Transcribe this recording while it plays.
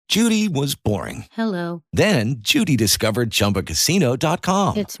Judy was boring. Hello. Then Judy discovered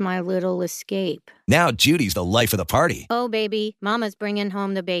ChumbaCasino.com. It's my little escape. Now Judy's the life of the party. Oh, baby, mama's bringing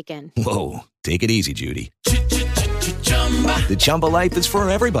home the bacon. Whoa, take it easy, Judy. The Chumba life is for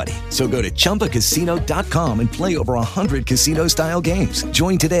everybody. So go to ChumbaCasino.com and play over 100 casino-style games.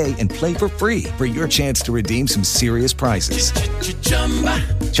 Join today and play for free for your chance to redeem some serious prizes.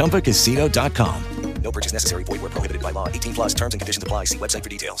 ChumbaCasino.com. No purchase necessary. Void where prohibited by law. 18 plus terms and conditions apply. See website for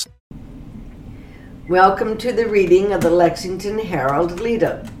details. Welcome to the reading of the Lexington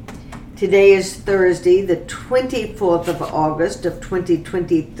Herald-Leader. Today is Thursday, the 24th of August of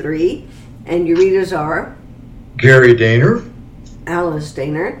 2023, and your readers are Gary Daner, Alice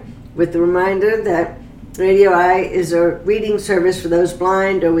Daner, with the reminder that Radio Eye is a reading service for those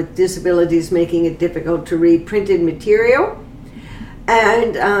blind or with disabilities making it difficult to read printed material.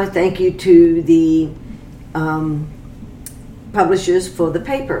 And thank you to the publishers for the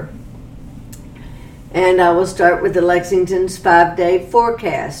paper. And I will start with the Lexington's 5-day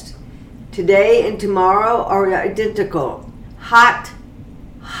forecast. Today and tomorrow are identical. Hot,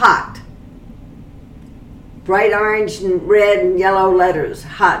 hot. Bright orange and red and yellow letters.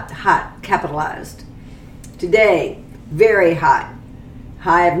 Hot, hot, capitalized. Today, very hot.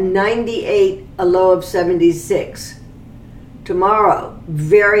 High of 98, a low of 76. Tomorrow,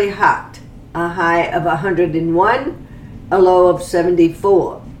 very hot. A high of 101, a low of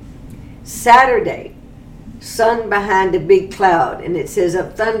 74. Saturday, sun behind a big cloud, and it says a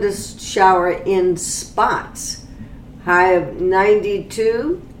thunder shower in spots. High of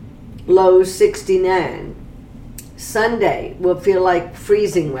 92, low 69. Sunday will feel like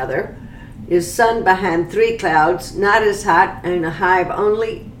freezing weather. Is sun behind 3 clouds, not as hot, and a high of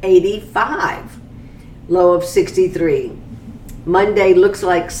only 85, low of 63. Monday looks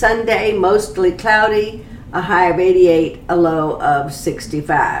like Sunday, mostly cloudy, a high of 88, a low of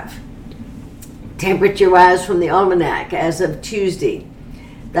 65. Temperature-wise from the almanac as of Tuesday,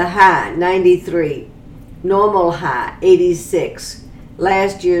 the high 93, normal high 86,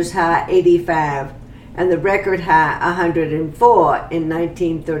 last year's high 85, and the record high 104 in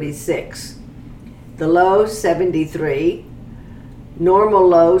 1936. The low 73, normal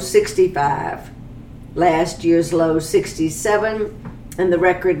low 65, last year's low 67, and the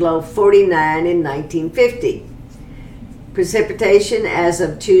record low 49 in 1950. Precipitation as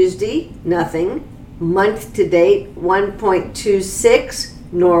of Tuesday, nothing. Month to date, 1.26,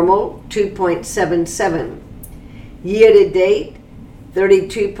 normal 2.77. Year to date,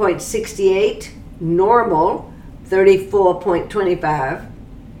 32.68, normal 34.25.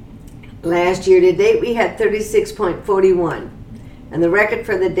 Last year to date, we had 36.41. And the record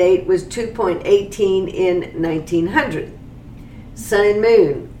for the date was 2.18 in 1900. Sun and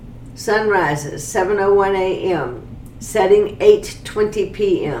moon. Sun rises 7:01 a.m., setting 8:20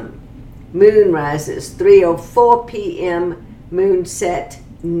 p.m. Moon rises 3:04 p.m., moon set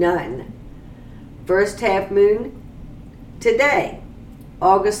none. First half moon today,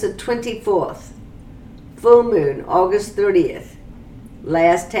 August the 24th. Full moon, August 30th.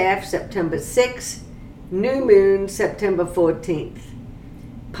 Last half, September 6th. New moon, September 14th.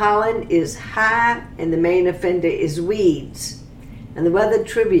 Pollen is high and the main offender is weeds. And the weather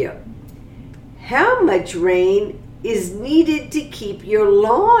trivia. How much rain is needed to keep your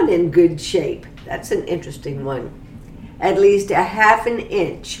lawn in good shape? That's an interesting one. At least a half an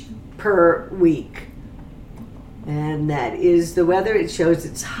inch per week. And that is the weather. It shows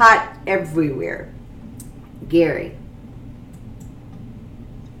it's hot everywhere. Gary.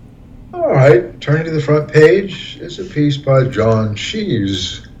 All right, turning to the front page is a piece by John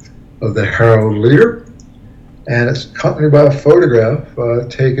Sheaves of the Herald-Leader, and it's accompanied by a photograph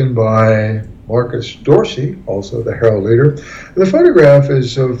taken by Marcus Dorsey, also the Herald-Leader. The photograph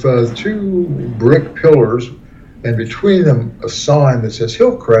is of 2 brick pillars, and between them a sign that says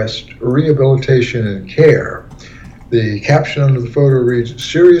Hillcrest Rehabilitation and Care. The caption under the photo reads,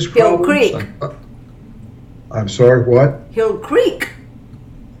 "Serious problems." Hill Creek. I'm sorry, what? Hill Creek.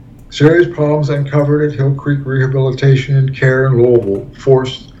 Serious problems uncovered at Hill Creek Rehabilitation and Care in Louisville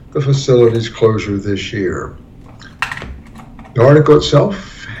forced the facility's closure this year. The article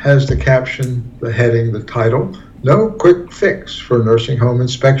itself has the caption, the heading, the title, "No Quick Fix for Nursing Home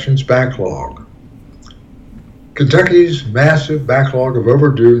Inspections Backlog." Kentucky's massive backlog of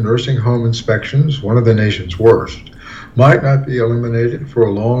overdue nursing home inspections, one of the nation's worst, might not be eliminated for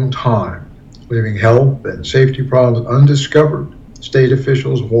a long time, leaving health and safety problems undiscovered, state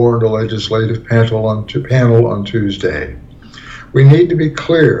officials warned a legislative panel on Tuesday. We need to be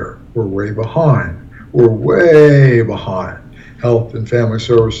clear. We're way behind. We're way behind, Health and Family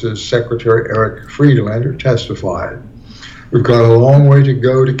Services Secretary Eric Friedlander testified. We've got a long way to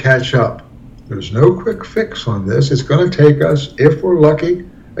go to catch up. There's no quick fix on this. It's going to take us, if we're lucky,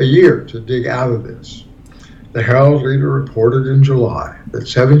 a year to dig out of this. The Herald Leader reported in July that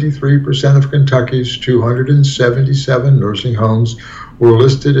 73% of Kentucky's 277 nursing homes were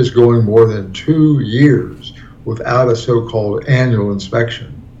listed as going more than 2 years without a so-called annual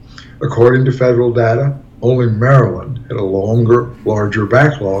inspection. According to federal data, only Maryland had a larger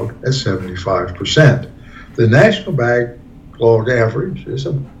backlog at 75%. The national backlog average is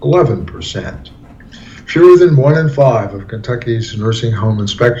 11%. Fewer than 1 in 5 of Kentucky's nursing home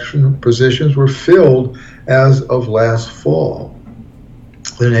inspection positions were filled as of last fall,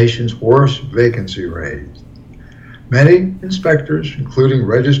 the nation's worst vacancy rate. Many inspectors, including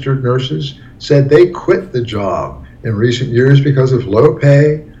registered nurses, said they quit the job in recent years because of low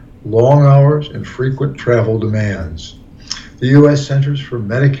pay, long hours, and frequent travel demands. The U.S. Centers for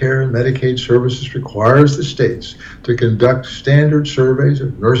Medicare and Medicaid Services requires the states to conduct standard surveys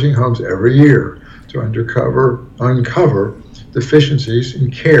of nursing homes every year to uncover deficiencies in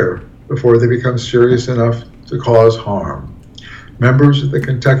care before they become serious enough to cause harm. Members of the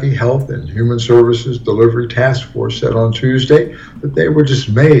Kentucky Health and Human Services Delivery Task Force said on Tuesday that they were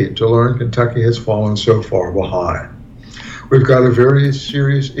dismayed to learn Kentucky has fallen so far behind. We've got a very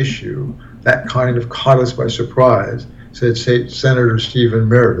serious issue. That kind of caught us by surprise, said Senator Stephen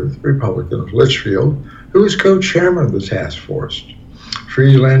Meredith, Republican of Litchfield, who is co-chairman of the task force.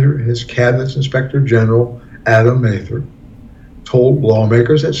 Friedlander and his cabinet's Inspector General, Adam Mather, told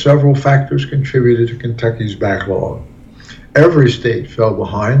lawmakers that several factors contributed to Kentucky's backlog. Every state fell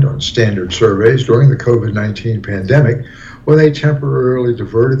behind on standard surveys during the COVID-19 pandemic when they temporarily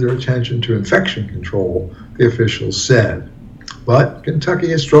diverted their attention to infection control, the officials said. But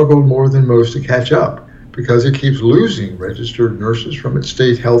Kentucky has struggled more than most to catch up because it keeps losing registered nurses from its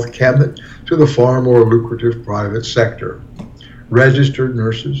state health cabinet to the far more lucrative private sector. Registered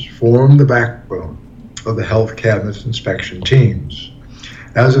nurses form the backbone of the health cabinet's inspection teams.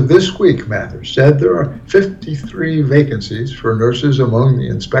 As of this week, Mather said there are 53 vacancies for nurses among the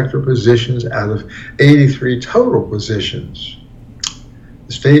inspector positions out of 83 total positions.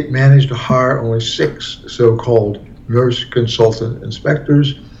 The state managed to hire only 6 so-called nurse consultant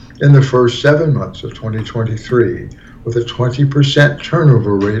inspectors in the first 7 months of 2023, with a 20%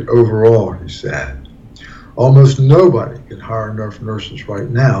 turnover rate overall, he said. Almost nobody can hire enough nurses right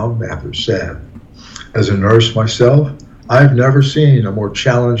now, Mather said. As a nurse myself, I've never seen a more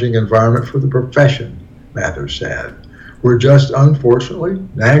challenging environment for the profession, Mather said. We're just, unfortunately,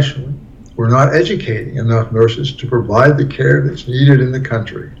 nationally, we're not educating enough nurses to provide the care that's needed in the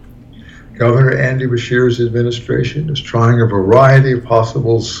country. Governor Andy Beshear's administration is trying a variety of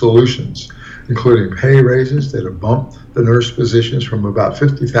possible solutions, including pay raises that have bumped the nurse positions from about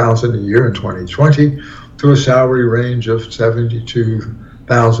 $50,000 a year in 2020 to a salary range of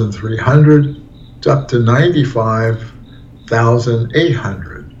 $72,300 up to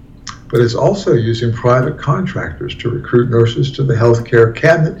 $95,800. But it's also using private contractors to recruit nurses to the healthcare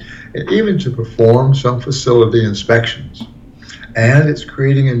cabinet and even to perform some facility inspections. And it's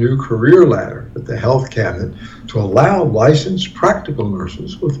creating a new career ladder at the health cabinet to allow licensed practical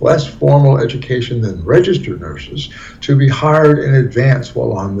nurses with less formal education than registered nurses to be hired in advance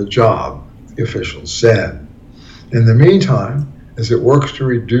while on the job, the officials said. In the meantime, as it works to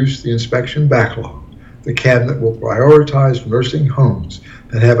reduce the inspection backlog, the cabinet will prioritize nursing homes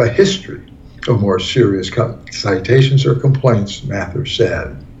that have a history of more serious citations or complaints, Mather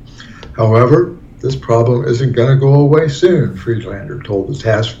said. However, this problem isn't going to go away soon, Friedlander told the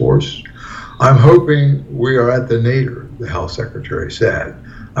task force. I'm hoping we are at the nadir, the health secretary said.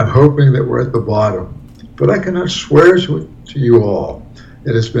 I'm hoping that we're at the bottom, but I cannot swear to it to you all.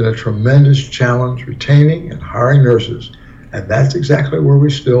 It has been a tremendous challenge retaining and hiring nurses, and that's exactly where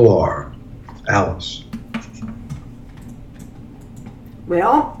we still are. Alice.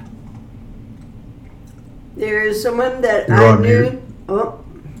 Well, there is someone that You're I on knew. mute. Oh,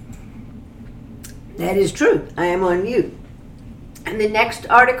 that is true. I am on mute. And the next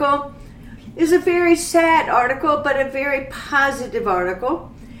article is a very sad article, but a very positive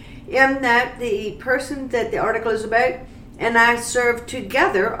article, in that the person that the article is about and I served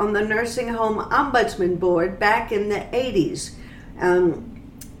together on the Nursing Home Ombudsman Board back in the 80s.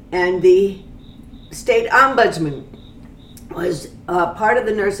 And the state ombudsman was part of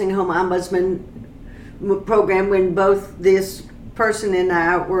the Nursing Home Ombudsman program when both this person and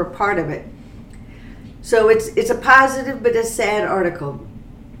I were part of it. So it's a positive but a sad article.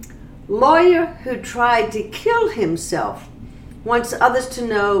 Lawyer who tried to kill himself wants others to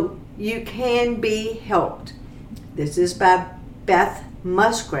know you can be helped. This is by Beth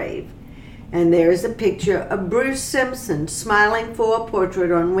Musgrave. And there's a picture of Bruce Simpson smiling for a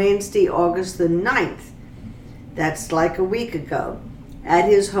portrait on Wednesday, August the 9th. That's like a week ago, at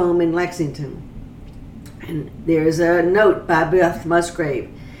his home in Lexington. And there's a note by Beth Musgrave.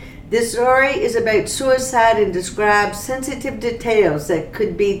 This story is about suicide and describes sensitive details that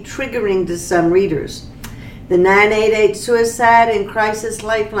could be triggering to some readers. The 988 Suicide and Crisis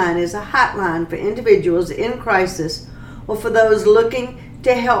Lifeline is a hotline for individuals in crisis or for those looking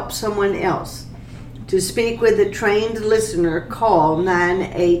to help someone else. To speak with a trained listener, call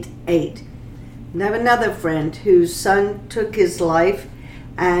 988. And I have another friend whose son took his life,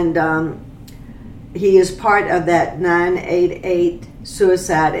 and he is part of that 988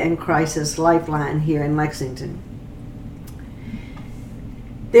 Suicide and Crisis Lifeline here in Lexington.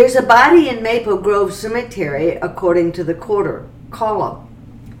 There's a body in Maple Grove Cemetery, according to the caller.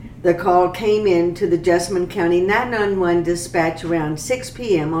 The call came in to the Jessamine County 911 dispatch around 6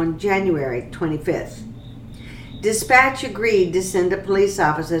 p.m. on January 25th. Dispatch agreed to send a police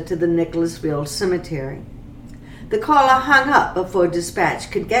officer to the Nicholasville Cemetery. The caller hung up before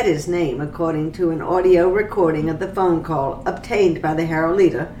dispatch could get his name, according to an audio recording of the phone call obtained by the Herald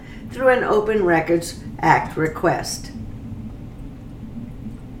Leader through an Open Records Act request.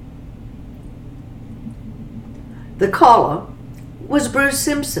 The caller was Bruce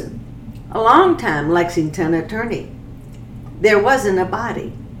Simpson, a longtime Lexington attorney. There wasn't a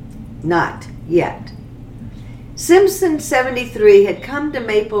body. Not yet. Simpson, 73, had come to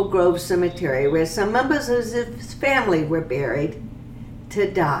Maple Grove Cemetery, where some members of his family were buried,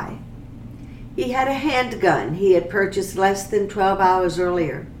 to die. He had a handgun he had purchased less than 12 hours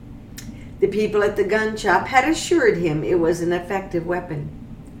earlier. The people at the gun shop had assured him it was an effective weapon.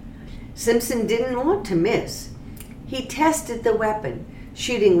 Simpson didn't want to miss. He tested the weapon,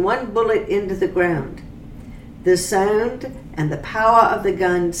 shooting one bullet into the ground. The sound and the power of the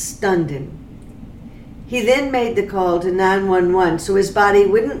gun stunned him. He then made the call to 911 so his body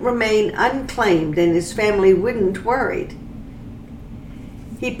wouldn't remain unclaimed and his family wouldn't worried.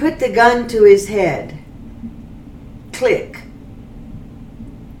 He put the gun to his head. Click.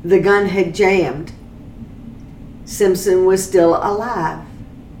 The gun had jammed. Simpson was still alive.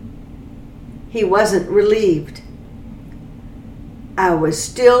 He wasn't relieved. I was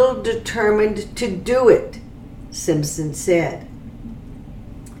still determined to do it, Simpson said.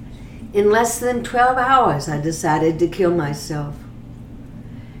 In less than 12 hours, I decided to kill myself.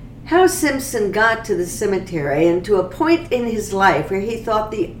 How Simpson got to the cemetery and to a point in his life where he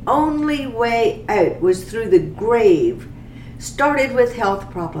thought the only way out was through the grave started with health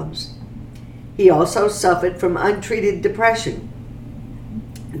problems. He also suffered from untreated depression.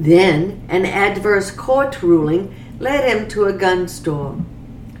 Then, an adverse court ruling led him to a gun store.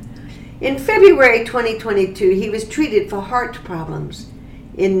 In February 2022, he was treated for heart problems.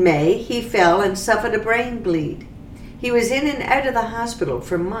 In May, he fell and suffered a brain bleed. He was in and out of the hospital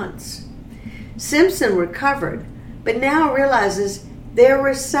for months. Simpson recovered, but now realizes there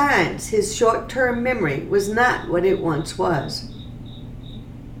were signs his short-term memory was not what it once was.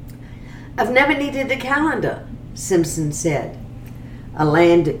 I've never needed a calendar, Simpson said. A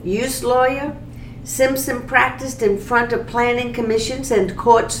land use lawyer, Simpson practiced in front of planning commissions and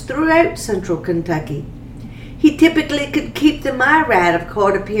courts throughout central Kentucky. He typically could keep the myriad of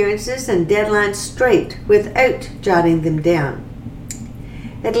court appearances and deadlines straight without jotting them down.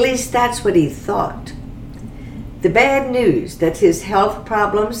 At least that's what he thought. The bad news that his health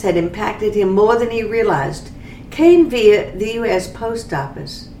problems had impacted him more than he realized came via the U.S. Post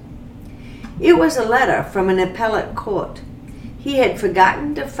Office. It was a letter from an appellate court. He had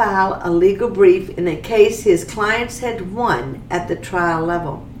forgotten to file a legal brief in a case his clients had won at the trial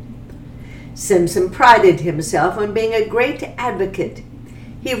level. Simpson prided himself on being a great advocate.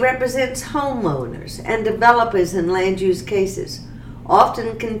 He represents homeowners and developers in land use cases,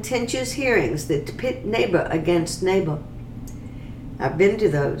 often contentious hearings that pit neighbor against neighbor. I've been to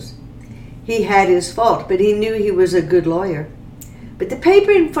those. He had his fault, but he knew he was a good lawyer. But the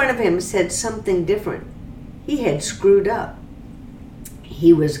paper in front of him said something different. He had screwed up.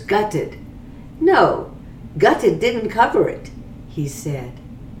 He was gutted. No, gutted didn't cover it, he said.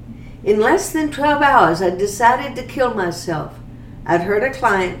 In less than 12 hours, I decided to kill myself. I'd hurt a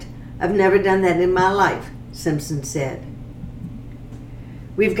client. I've never done that in my life, Simpson said.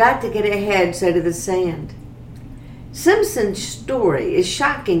 We've got to get our heads out of the sand. Simpson's story is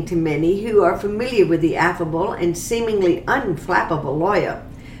shocking to many who are familiar with the affable and seemingly unflappable lawyer,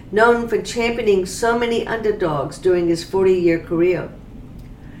 known for championing so many underdogs during his 40-year career.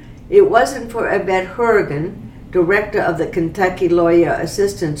 It wasn't for Yvette Horrigan, director of the Kentucky Lawyer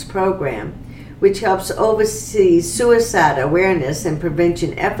Assistance Program, which helps oversee suicide awareness and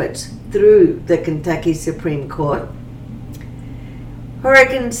prevention efforts through the Kentucky Supreme Court.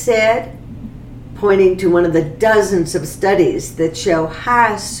 Horrigan said, pointing to one of the dozens of studies that show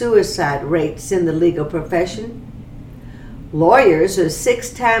high suicide rates in the legal profession, lawyers are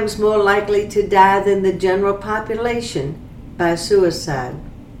 6 times more likely to die than the general population by suicide.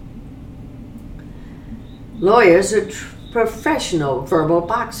 Lawyers are professional verbal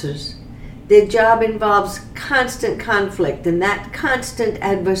boxers. Their job involves constant conflict, and that constant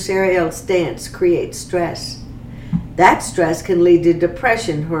adversarial stance creates stress. That stress can lead to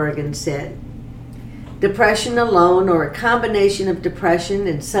depression, Horrigan said. Depression alone, or a combination of depression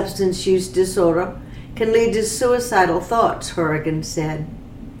and substance use disorder, can lead to suicidal thoughts, Horrigan said.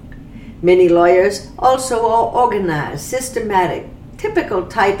 Many lawyers also are organized, systematic, typical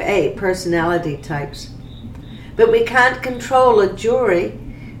type A personality types. But we can't control a jury.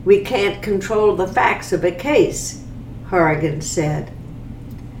 We can't control the facts of a case, Horrigan said.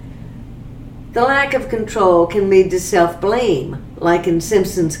 The lack of control can lead to self-blame, like in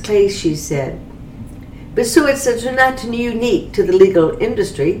Simpson's case, she said. But suicides are not unique to the legal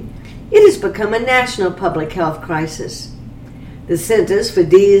industry. It has become a national public health crisis. The Centers for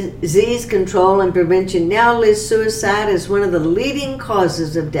Disease Control and Prevention now lists suicide as one of the leading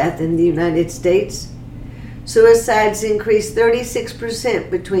causes of death in the United States. Suicides increased 36%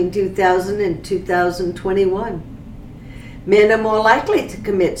 between 2000 and 2021. Men are more likely to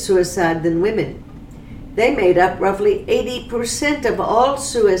commit suicide than women. They made up roughly 80% of all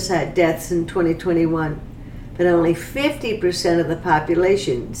suicide deaths in 2021, but only 50% of the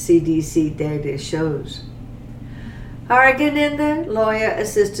population, CDC data shows. Horrigan and the Lawyer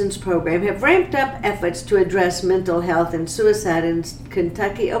Assistance Program have ramped up efforts to address mental health and suicide in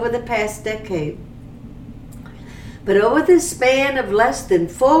Kentucky over the past decade. But over the span of less than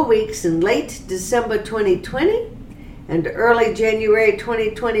 4 weeks in late December 2020 and early January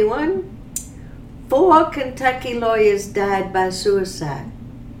 2021, 4 Kentucky lawyers died by suicide.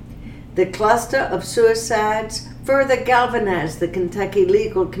 The cluster of suicides further galvanized the Kentucky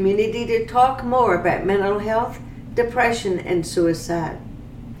legal community to talk more about mental health, depression, and suicide.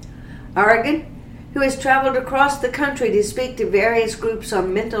 Horrigan, who has traveled across the country to speak to various groups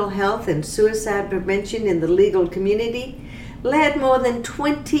on mental health and suicide prevention in the legal community, led more than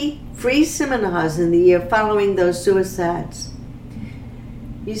 20 free seminars in the year following those suicides.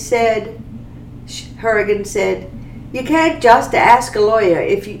 Horrigan said, you can't just ask a lawyer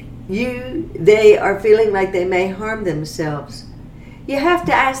if they are feeling like they may harm themselves. You have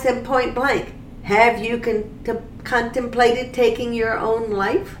to ask them point blank, have you contemplated taking your own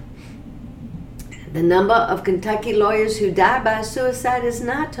life? The number of Kentucky lawyers who die by suicide is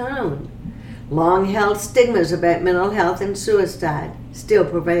not known. Long-held stigmas about mental health and suicide still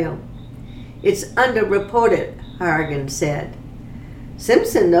prevail. It's underreported, Horrigan said.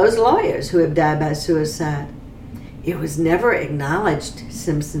 Simpson knows lawyers who have died by suicide. It was never acknowledged,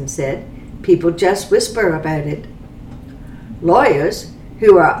 Simpson said. People just whisper about it. Lawyers,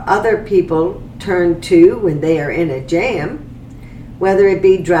 who are other people turn to when they are in a jam, whether it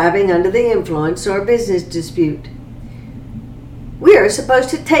be driving under the influence or a business dispute. We are supposed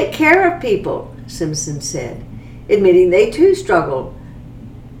to take care of people, Simpson said, admitting they too struggle.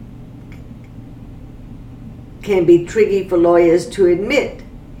 Can be tricky for lawyers to admit,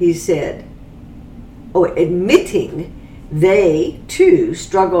 he said. Admitting they too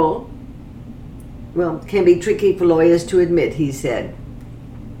struggle, can be tricky for lawyers to admit, he said.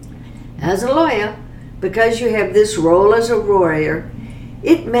 As a lawyer, because you have this role as a lawyer,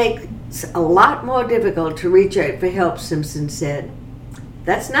 it makes a lot more difficult to reach out for help, Simpson said.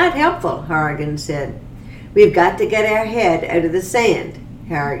 That's not helpful, Horrigan said. We've got to get our head out of the sand,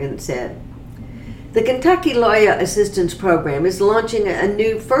 Horrigan said. The Kentucky Lawyer Assistance Program is launching a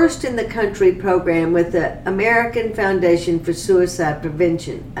new first-in-the-country program with the American Foundation for Suicide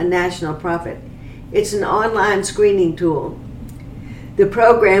Prevention, a national profit. It's an online screening tool. The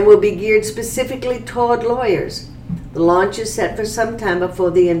program will be geared specifically toward lawyers. The launch is set for some time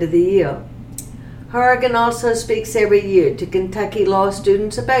before the end of the year. Horrigan also speaks every year to Kentucky law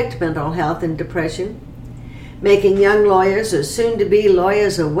students about mental health and depression. Making young lawyers or soon-to-be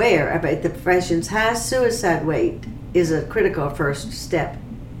lawyers aware about the profession's high suicide rate is a critical first step.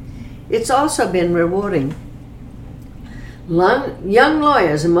 It's also been rewarding. Young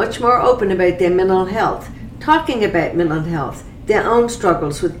lawyers are much more open about their mental health, talking about mental health, their own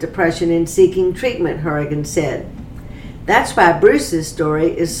struggles with depression and seeking treatment, Horrigan said. That's why Bruce's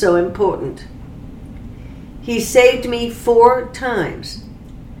story is so important. He saved me 4 times.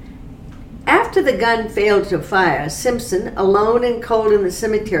 After After the gun failed to fire, Simpson, alone and cold in the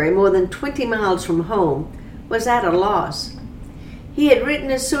cemetery more than 20 miles from home, was at a loss. He had written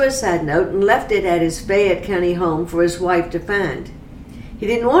a suicide note and left it at his Fayette County home for his wife to find. He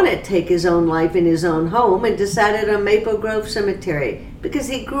didn't want to take his own life in his own home and decided on Maple Grove Cemetery because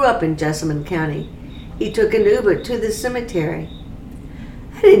he grew up in Jessamine County. He took an Uber to the cemetery.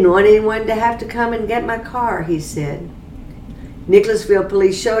 "I didn't want anyone to have to come and get my car," he said. Nicholasville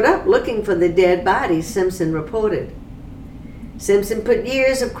police showed up looking for the dead body, Simpson reported. Simpson put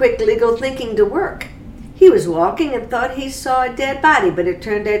years of quick legal thinking to work. He was walking and thought he saw a dead body, but it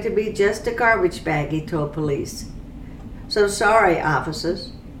turned out to be just a garbage bag, he told police. "So sorry,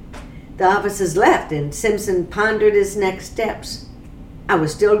 officers." The officers left and Simpson pondered his next steps. "I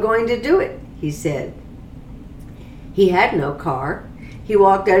was still going to do it," he said. He had no car. He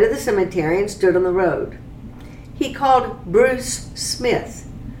walked out of the cemetery and stood on the road. He called Bruce Smith,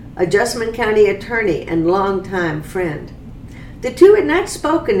 a Jessamine County attorney and longtime friend. The two had not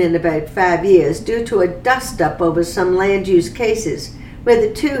spoken in about 5 years due to a dust-up over some land use cases where the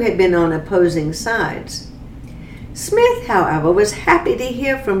two had been on opposing sides. Smith, however, was happy to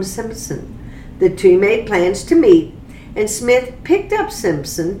hear from Simpson. The two made plans to meet, and Smith picked up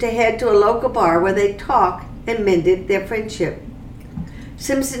Simpson to head to a local bar where they talked and mended their friendship.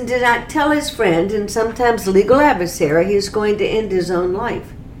 Simpson did not tell his friend and sometimes legal adversary he was going to end his own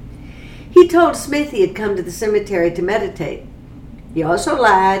life. He told Smith he had come to the cemetery to meditate. He also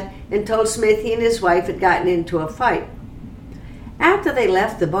lied and told Smith he and his wife had gotten into a fight. After they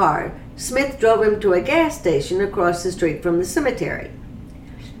left the bar, Smith drove him to a gas station across the street from the cemetery.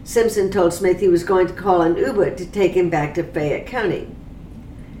 Simpson told Smith he was going to call an Uber to take him back to Fayette County.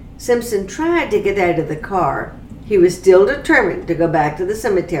 Simpson tried to get out of the car. He was still determined to go back to the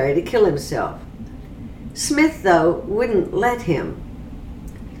cemetery to kill himself. Smith, though, wouldn't let him.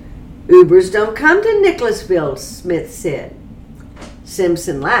 "Ubers don't come to Nicholasville," Smith said.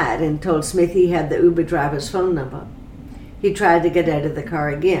 Simpson lied and told Smith he had the Uber driver's phone number. He tried to get out of the car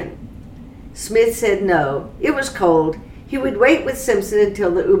again. Smith said no, it was cold. He would wait with Simpson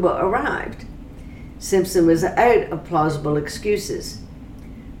until the Uber arrived. Simpson was out of plausible excuses.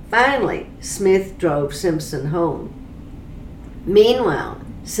 Finally, Smith drove Simpson home. Meanwhile,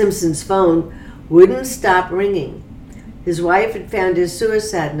 Simpson's phone wouldn't stop ringing. His wife had found his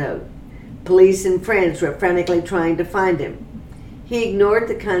suicide note. Police and friends were frantically trying to find him. He ignored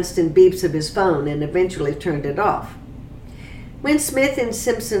the constant beeps of his phone and eventually turned it off. When Smith and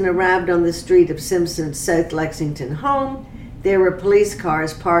Simpson arrived on the street of Simpson's South Lexington home, there were police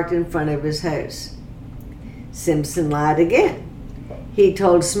cars parked in front of his house. Simpson lied again. He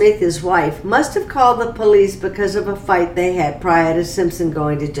told Smith his wife must have called the police because of a fight they had prior to Simpson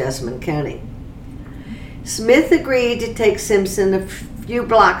going to Jessamine County. Smith agreed to take Simpson a few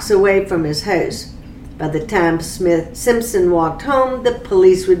blocks away from his house. By the time Simpson walked home, the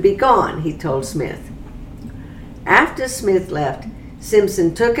police would be gone, he told Smith. After Smith left,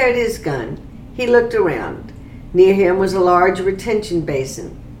 Simpson took out his gun. He looked around. Near him was a large retention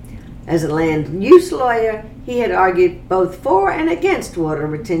basin. As a land use lawyer, he had argued both for and against water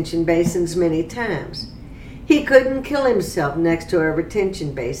retention basins many times. He couldn't kill himself next to a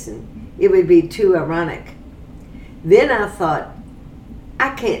retention basin. It would be too ironic. Then I thought, "I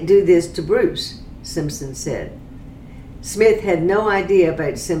can't do this to Bruce," Simpson said. Smith had no idea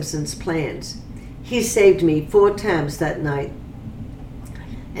about Simpson's plans. "He saved me 4 times that night."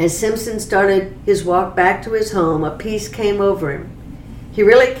 As Simpson started his walk back to his home, a peace came over him. He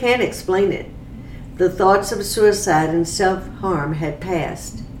really can't explain it. The thoughts of suicide and self-harm had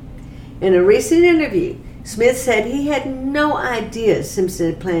passed. In a recent interview, Smith said he had no idea Simpson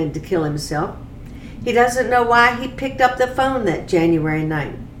had planned to kill himself. He doesn't know why he picked up the phone that January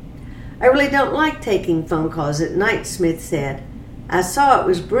night. "I really don't like taking phone calls at night," Smith said. "I saw it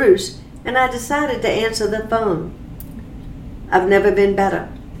was Bruce, and I decided to answer the phone. I've never been better."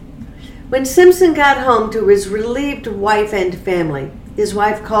 When Simpson got home to his relieved wife and family, his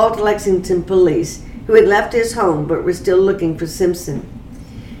wife called Lexington police, who had left his home but were still looking for Simpson.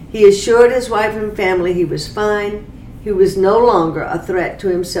 He assured his wife and family he was fine. He was no longer a threat to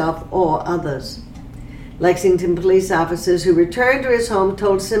himself or others. Lexington police officers who returned to his home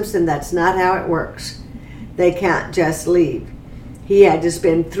told Simpson that's not how it works. They can't just leave. He had to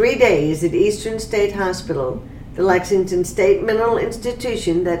spend 3 days at Eastern State Hospital, the Lexington State mental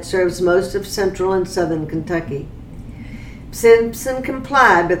institution that serves most of central and southern Kentucky. Simpson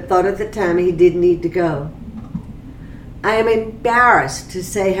complied, but thought at the time he did need to go. "I am embarrassed to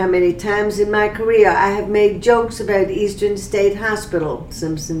say how many times in my career I have made jokes about Eastern State Hospital,"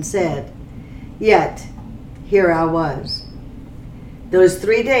 Simpson said. Yet, here I was. Those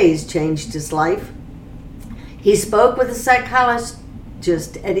 3 days changed his life. He spoke with a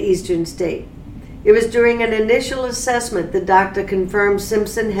psychologist at Eastern State. It was during an initial assessment the doctor confirmed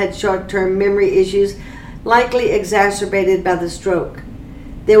Simpson had short-term memory issues, likely exacerbated by the stroke.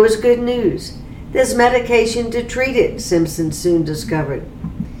 There was good news. There's medication to treat it, Simpson soon discovered.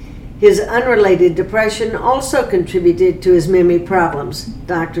 His unrelated depression also contributed to his memory problems,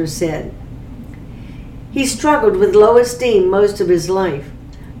 doctors said. He struggled with low esteem most of his life.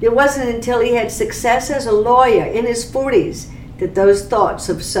 It wasn't until he had success as a lawyer in his 40s that those thoughts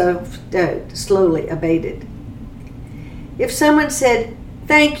of self-doubt slowly abated. If someone said,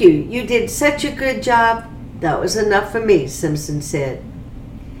 "Thank you, you did such a good job," that was enough for me, Simpson said.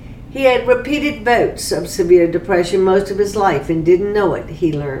 He had repeated bouts of severe depression most of his life and didn't know it,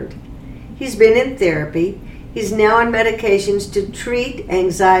 he learned. He's been in therapy. He's now on medications to treat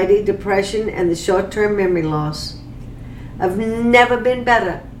anxiety, depression, and the short-term memory loss. "I've never been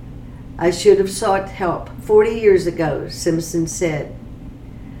better. I should have sought help 40 years ago," Simpson said.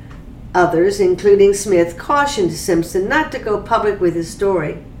 Others, including Smith, cautioned Simpson not to go public with his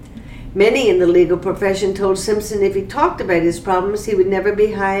story. Many in the legal profession told Simpson if he talked about his problems, he would never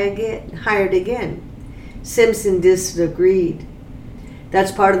be hired again. Simpson disagreed.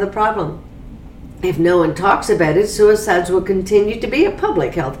 "That's part of the problem. If no one talks about it, suicides will continue to be a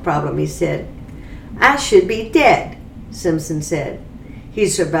public health problem," he said. "I should be dead," Simpson said. He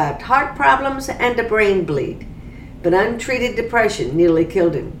survived heart problems and a brain bleed, but untreated depression nearly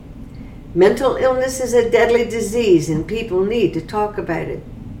killed him. Mental illness is a deadly disease and people need to talk about it.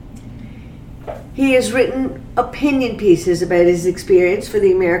 He has written opinion pieces about his experience for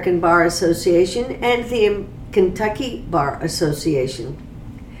the American Bar Association and the Kentucky Bar Association.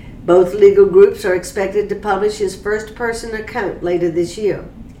 Both legal groups are expected to publish his first-person account later this year.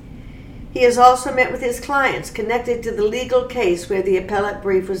 He has also met with his clients connected to the legal case where the appellate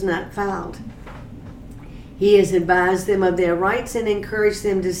brief was not filed. He has advised them of their rights and encouraged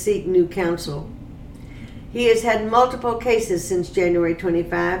them to seek new counsel. He has had multiple cases since January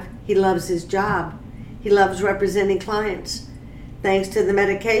 25. He loves his job. He loves representing clients. Thanks to the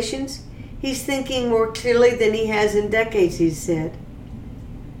medications, he's thinking more clearly than he has in decades, he said.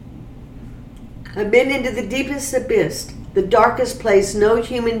 "I've been into the deepest abyss, the darkest place no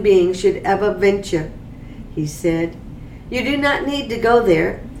human being should ever venture," he said. "You do not need to go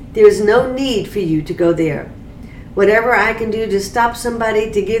there. There is no need for you to go there. Whatever I can do to stop somebody,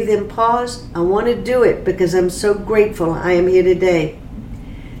 to give them pause, I want to do it because I'm so grateful I am here today.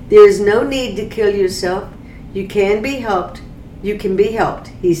 There is no need to kill yourself. You can be helped. You can be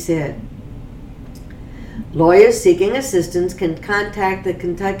helped," he said. Lawyers seeking assistance can contact the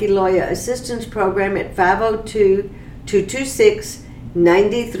Kentucky Lawyer Assistance Program at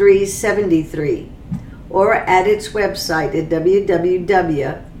 502-226-9373 or at its website at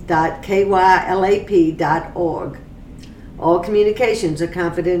www.kylap.org. All communications are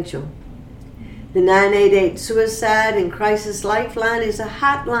confidential. The 988 Suicide and Crisis Lifeline is a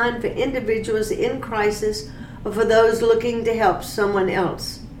hotline for individuals in crisis or for those looking to help someone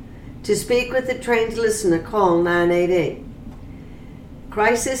else. To speak with a trained listener, call 988.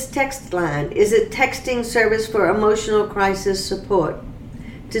 Crisis Text Line is a texting service for emotional crisis support.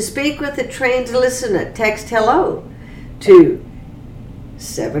 To speak with a trained listener, text HELLO to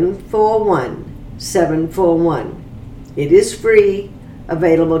 741-741. It is free,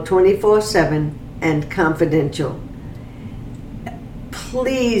 available 24/7, and confidential.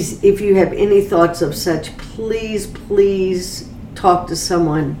 Please, if you have any thoughts of such, please talk to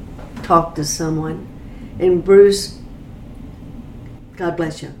someone. Talk to someone. And Bruce, God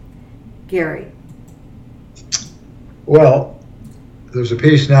bless you. Gary. Well, there's a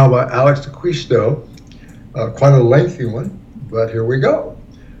piece now by Alex DeQuisto, quite a lengthy one, but here we go.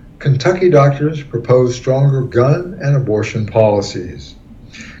 Kentucky doctors propose stronger gun and abortion policies.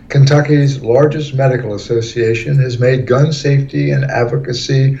 Kentucky's largest medical association has made gun safety and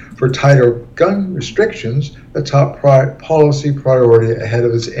advocacy for tighter gun restrictions a top policy priority ahead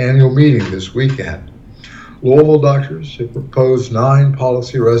of its annual meeting this weekend. Louisville doctors have proposed 9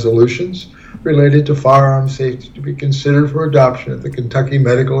 policy resolutions related to firearm safety to be considered for adoption at the Kentucky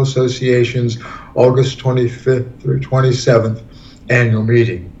Medical Association's August 25th through 27th annual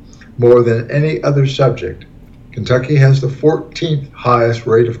meeting. More than any other subject, Kentucky has the 14th highest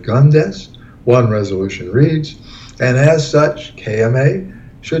rate of gun deaths, one resolution reads, and as such, KMA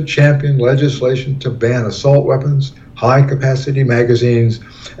should champion legislation to ban assault weapons, high-capacity magazines,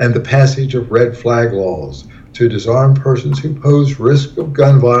 and the passage of red flag laws to disarm persons who pose risk of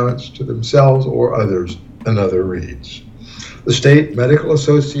gun violence to themselves or others, another reads. The State Medical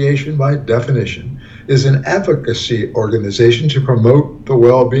Association, by definition, is an advocacy organization to promote the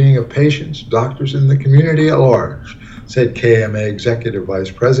well-being of patients, doctors, and the community at large, said KMA Executive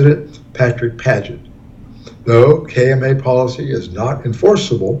Vice President Patrick Paget. Though KMA policy is not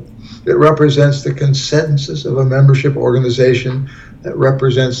enforceable, it represents the consensus of a membership organization that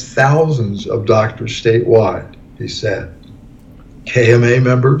represents thousands of doctors statewide, he said. KMA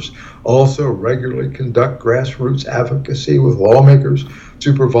members also regularly conduct grassroots advocacy with lawmakers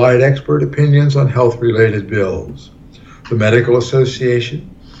to provide expert opinions on health-related bills. The Medical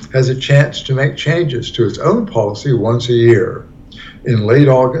Association has a chance to make changes to its own policy once a year. In late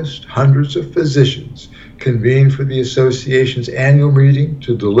August, hundreds of physicians convened for the association's annual meeting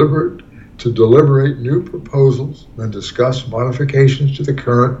to deliberate new proposals and discuss modifications to the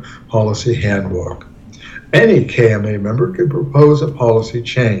current policy handbook. Any KMA member can propose a policy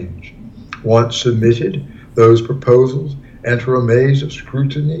change. Once submitted, those proposals enter a maze of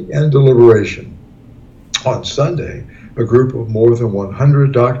scrutiny and deliberation. On Sunday, a group of more than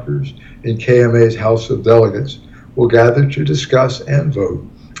 100 doctors in KMA's House of Delegates will gather to discuss and vote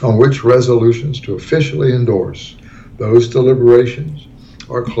on which resolutions to officially endorse. Those deliberations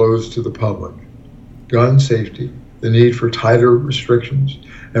are closed to the public. Gun safety, the need for tighter restrictions,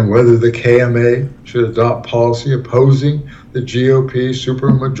 and whether the KMA should adopt policy opposing the GOP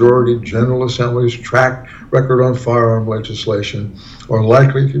supermajority General Assembly's track record on firearm legislation are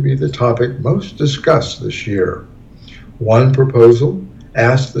likely to be the topic most discussed this year. One proposal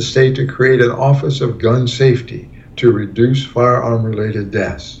asked the state to create an Office of Gun Safety to reduce firearm-related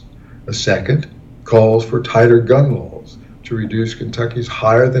deaths. A second calls for tighter gun laws to reduce Kentucky's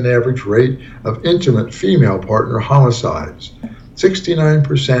higher-than-average rate of intimate female partner homicides,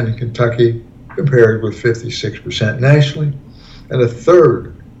 69% in Kentucky compared with 56% nationally, and a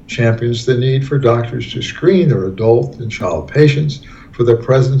third champions the need for doctors to screen their adult and child patients for the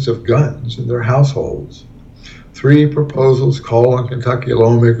presence of guns in their households. 3 proposals call on Kentucky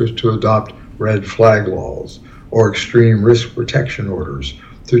lawmakers to adopt red flag laws or extreme risk protection orders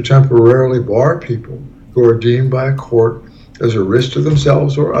to temporarily bar people who are deemed by a court as a risk to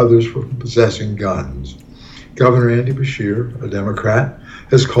themselves or others for possessing guns. Governor Andy Beshear, a Democrat,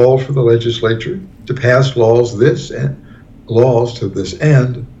 has called for the legislature to pass laws to this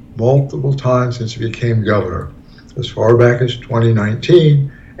end multiple times since he became governor, as far back as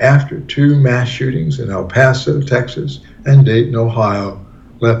 2019, after 2 mass shootings in El Paso, Texas, and Dayton, Ohio,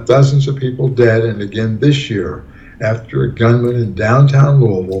 left dozens of people dead, and again this year, after a gunman in downtown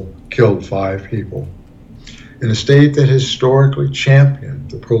Louisville killed 5 people. In a state that historically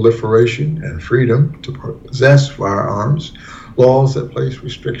championed the proliferation and freedom to possess firearms, laws that place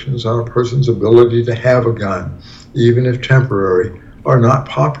restrictions on a person's ability to have a gun, even if temporary, are not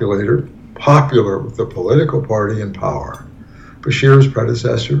popular with the political party in power. Beshear's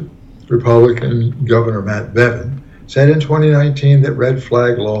predecessor, Republican Governor Matt Bevin, said in 2019 that red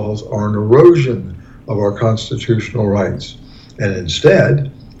flag laws are an erosion of our constitutional rights, and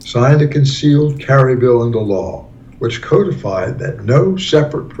instead signed a concealed carry bill into law, which codified that no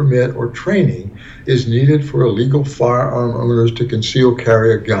separate permit or training is needed for illegal firearm owners to conceal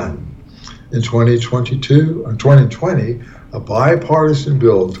carry a gun. In 2020, a bipartisan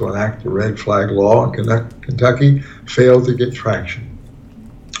bill to enact the red flag law in Kentucky failed to get traction.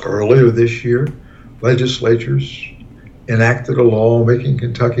 Earlier this year, legislatures enacted a law making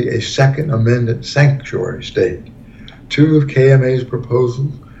Kentucky a Second Amendment sanctuary state. 2 of KMA's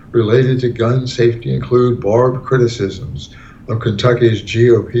proposals related to gun safety include barbed criticisms of Kentucky's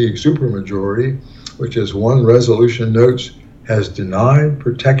GOP supermajority, which, as one resolution notes, has denied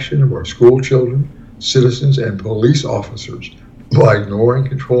protection of our school children, citizens, and police officers by ignoring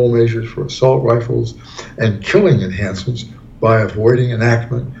control measures for assault rifles and killing enhancements by avoiding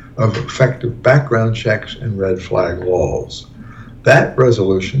enactment of effective background checks and red flag laws. That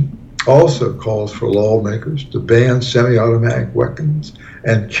resolution also calls for lawmakers to ban semi-automatic weapons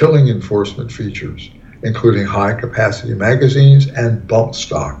and killing enforcement features, including high-capacity magazines and bump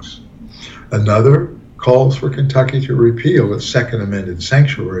stocks. Another calls for Kentucky to repeal its Second Amendment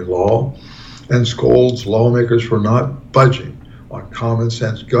sanctuary law and scolds lawmakers for not budging on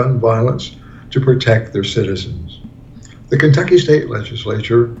common-sense gun violence to protect their citizens. The Kentucky State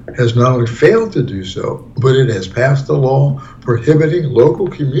Legislature has not only failed to do so, but it has passed a law prohibiting local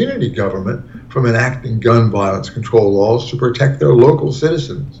community government from enacting gun violence control laws to protect their local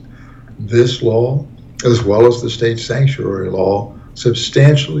citizens. This law, as well as the state sanctuary law,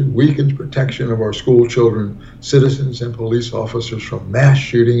 substantially weakens protection of our school children, citizens, and police officers from mass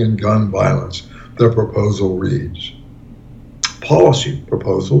shooting and gun violence, the proposal reads. Policy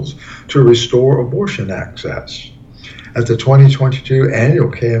proposals to restore abortion access. At the 2022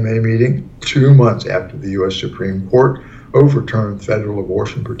 annual KMA meeting, 2 months after the U.S. Supreme Court overturned federal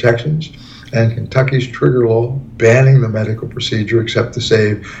abortion protections and Kentucky's trigger law banning the medical procedure except to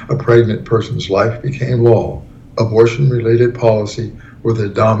save a pregnant person's life became law, abortion-related policy were the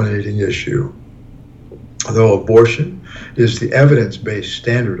dominating issue. Though abortion is the evidence-based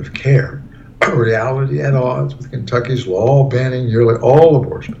standard of care, a reality at odds with Kentucky's law banning nearly all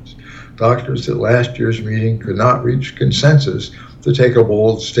abortions, doctors at last year's meeting could not reach consensus to take a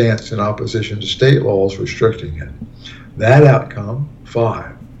bold stance in opposition to state laws restricting it. That outcome,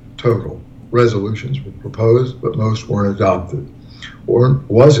 5 total resolutions were proposed, but most weren't adopted.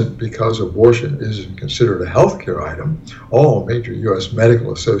 Wasn't because abortion isn't considered a healthcare item. All major U.S.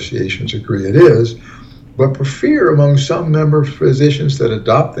 medical associations agree it is, but for fear among some member physicians that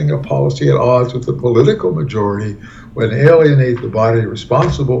adopting a policy at odds with the political majority would alienate the body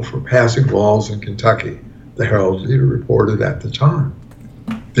responsible for passing laws in Kentucky, the Herald Leader reported at the time.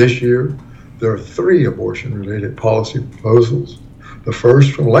 This year, there are 3 abortion-related policy proposals. The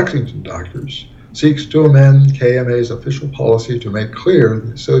first, from Lexington doctors, seeks to amend KMA's official policy to make clear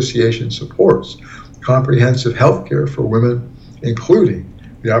the association supports comprehensive health care for women, including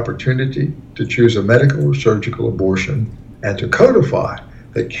the opportunity to choose a medical or surgical abortion, and to codify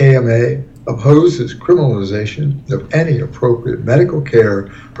that KMA opposes criminalization of any appropriate medical care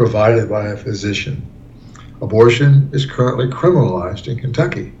provided by a physician. Abortion is currently criminalized in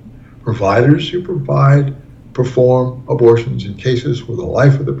Kentucky. Providers who perform abortions in cases where the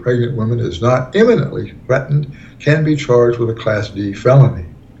life of the pregnant woman is not imminently threatened can be charged with a Class D felony.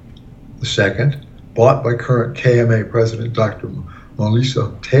 The second, brought by current KMA President Dr.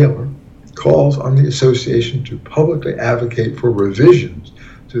 Melissa Taylor, calls on the association to publicly advocate for revisions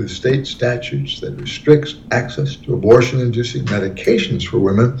to the state statutes that restricts access to abortion-inducing medications for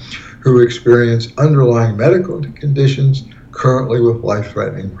women who experience underlying medical conditions currently with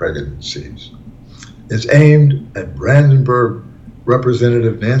life-threatening pregnancies. It's aimed at Brandenburg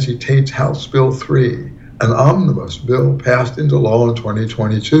Representative Nancy Tate's House Bill 3, an omnibus bill passed into law in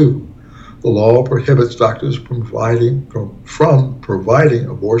 2022. The law prohibits doctors from providing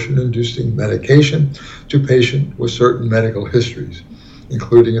abortion-inducing medication to patients with certain medical histories,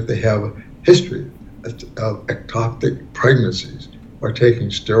 including if they have a history of ectopic pregnancies, or taking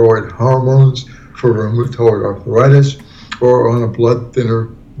steroid hormones for rheumatoid arthritis, or on a blood thinner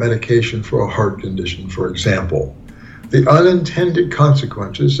medication for a heart condition, for example. The unintended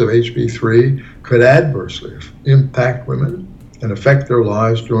consequences of HB 3 could adversely impact women and affect their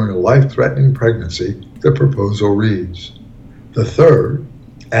lives during a life-threatening pregnancy, the proposal reads. The third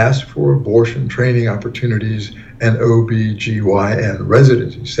asks for abortion training opportunities and OB/GYN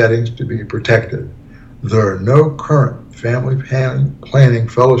residency settings to be protected. There are no current family planning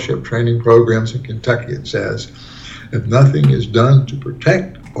fellowship training programs in Kentucky, it says. If nothing is done to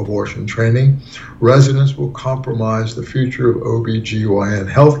protect abortion training, residents will compromise the future of OB/GYN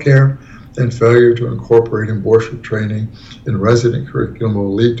healthcare, and failure to incorporate abortion training in resident curriculum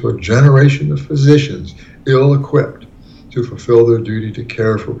will lead to a generation of physicians ill-equipped to fulfill their duty to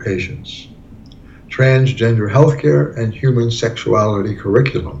care for patients. Transgender healthcare and human sexuality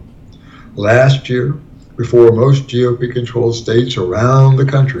curriculum. Last year, before most GOP-controlled states around the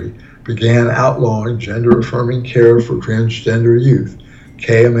country began outlawing gender-affirming care for transgender youth,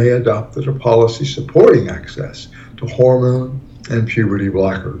 KMA adopted a policy supporting access to hormone and puberty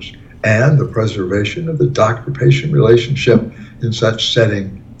blockers and the preservation of the doctor-patient relationship in such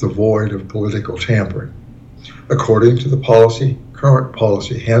setting devoid of political tampering. According to the current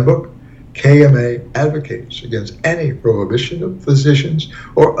policy handbook, KMA advocates against any prohibition of physicians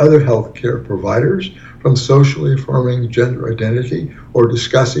or other healthcare providers from socially affirming gender identity or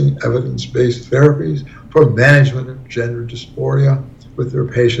discussing evidence-based therapies for management of gender dysphoria with their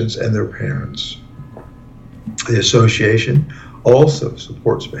patients and their parents. The association also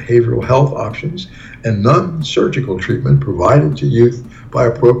supports behavioral health options and non-surgical treatment provided to youth by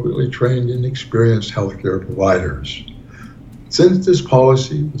appropriately trained and experienced healthcare providers. Since this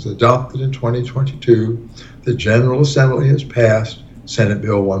policy was adopted in 2022, the General Assembly has passed Senate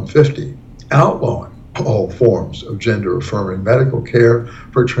Bill 150, outlawing all forms of gender-affirming medical care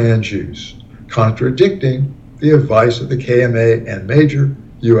for trans use, contradicting the advice of the KMA and major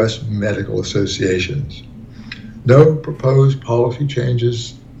U.S. medical associations. No proposed policy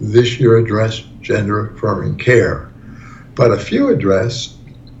changes this year address gender-affirming care, but a few address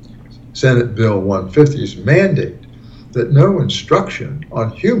Senate Bill 150's mandate that no instruction on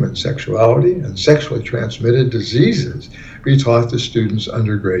human sexuality and sexually transmitted diseases be taught to students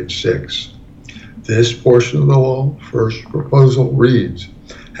under grade 6. This portion of the law, first proposal reads,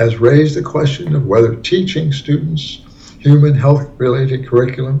 has raised the question of whether teaching students human health-related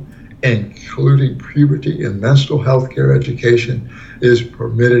curriculum, including puberty and menstrual health care education, is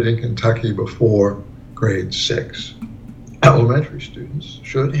permitted in Kentucky before grade 6. Elementary students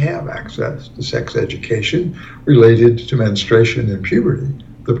should have access to sex education related to menstruation and puberty,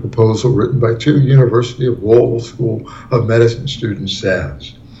 the proposal written by 2 University of Louisville School of Medicine students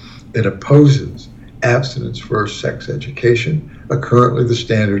says. It opposes abstinence-first sex education, currently the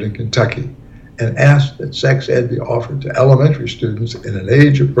standard in Kentucky, and asks that sex ed be offered to elementary students in an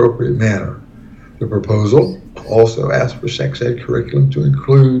age-appropriate manner. The proposal also asks for sex ed curriculum to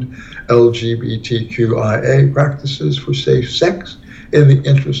include LGBTQIA practices for safe sex in the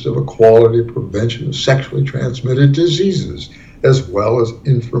interest of equality, prevention of sexually transmitted diseases, as well as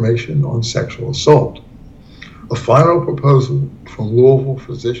information on sexual assault. A final proposal from Louisville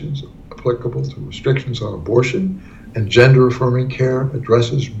physicians applicable to restrictions on abortion and gender-affirming care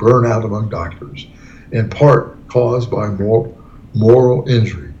addresses burnout among doctors, in part caused by moral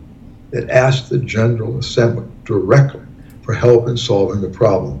injury. It asks the General Assembly directly for help in solving the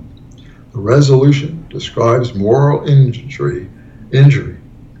problem. The resolution describes moral injury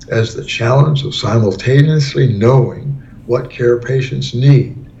as the challenge of simultaneously knowing what care patients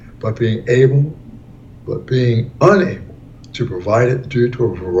need, but being unable to provide it due to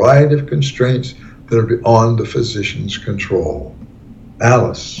a variety of constraints that are beyond the physician's control.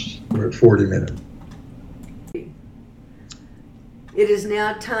 Alice, we're at 40 minutes. It is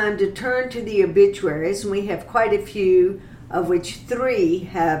now time to turn to the obituaries, and we have quite a few, of which 3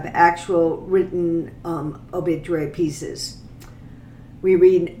 have actual written obituary pieces. We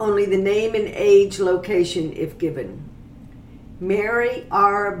read only the name and age, location if given. Mary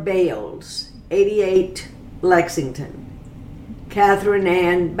R. Bales, 88, Lexington. Catherine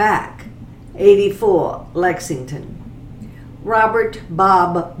Ann Back, 84, Lexington. Robert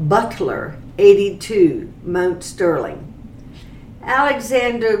Bob Butler, 82, Mount Sterling.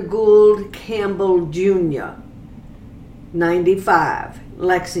 Alexander Gould Campbell Jr., 95,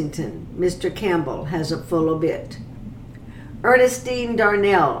 Lexington. Mr. Campbell has a full obit. Ernestine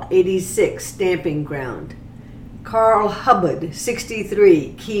Darnell, 86, Stamping Ground. Carl Hubbard,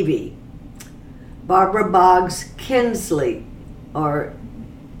 63, Keavy. Barbara Boggs Kinsley, or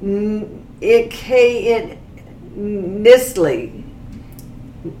Nisley,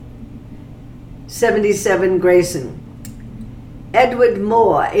 77, Grayson. Edward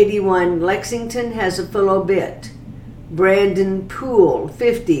Moore, 81, Lexington, has a full obit. Brandon Poole,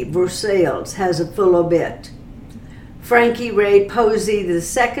 50, Versailles, has a full obit. Frankie Ray Posey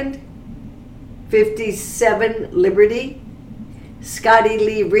II, 57, Liberty. Scotty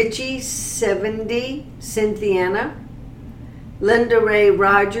Lee Ritchie, 70, Cynthiana. Linda Ray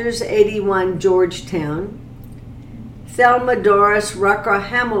Rogers, 81, Georgetown. Thelma Doris Rucker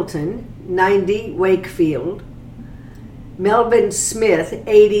Hamilton, 90, Wakefield. Melvin Smith,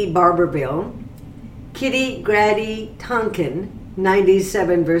 80, Barberville. Kitty Grady Tonkin,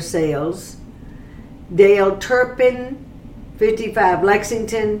 97, Versailles. Dale Turpin, 55,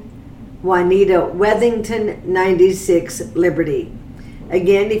 Lexington. Juanita Wethington, 96, Liberty.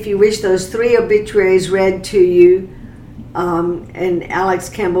 Again, if you wish those 3 obituaries read to you, and Alex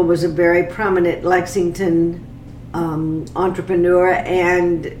Campbell was a very prominent Lexington entrepreneur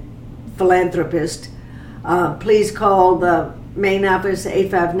and philanthropist, please call the main office,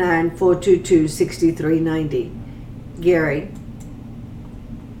 859-422-6390. Gary.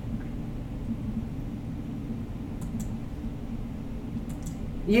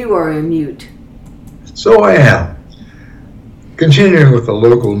 You are on mute. So I am. Continuing with the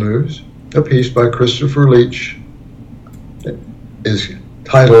local news, a piece by Christopher Leach is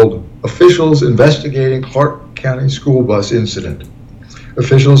titled, Officials Investigating Clark County School Bus Incident.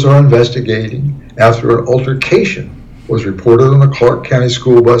 Officials are investigating after an altercation was reported on a Clark County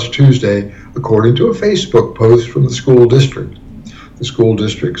school bus Tuesday, according to a Facebook post from the school district. The school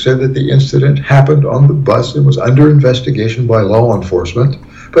district said that the incident happened on the bus and was under investigation by law enforcement,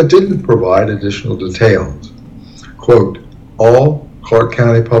 but didn't provide additional details. Quote, all Clark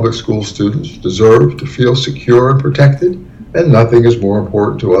County public school students deserve to feel secure and protected, and nothing is more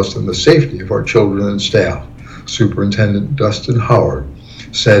important to us than the safety of our children and staff, Superintendent Dustin Howard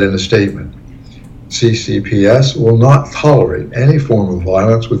said in a statement. CCPS will not tolerate any form of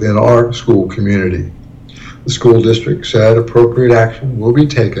violence within our school community. The school district said appropriate action will be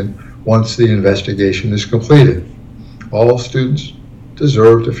taken once the investigation is completed. All students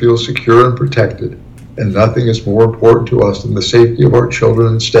deserve to feel secure and protected, and nothing is more important to us than the safety of our children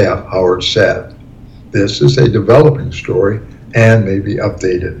and staff, Howard said. This is a developing story and may be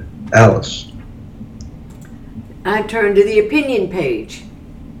updated. Alice. I turn to the opinion page.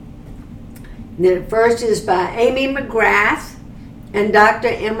 The first is by Amy McGrath and Dr.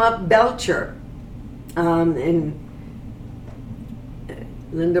 Emma Belcher, and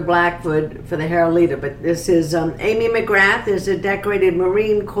Linda Blackwood for the Herald Leader. But this is Amy McGrath is a decorated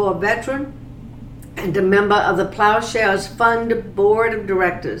Marine Corps veteran and a member of the Plowshares Fund Board of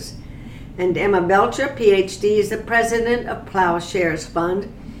Directors. And Emma Belcher, PhD, is the president of Plowshares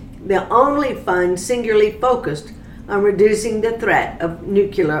Fund, the only fund singularly focused on reducing the threat of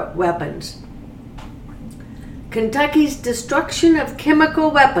nuclear weapons. Kentucky's destruction of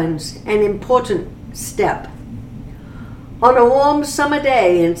chemical weapons, an important step. On a warm summer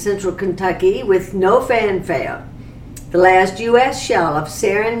day in central Kentucky with no fanfare, the last U.S. shell of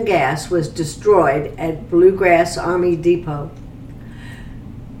sarin gas was destroyed at Bluegrass Army Depot.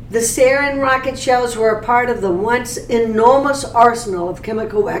 The sarin rocket shells were a part of the once enormous arsenal of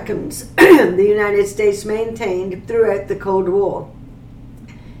chemical weapons the United States maintained throughout the Cold War.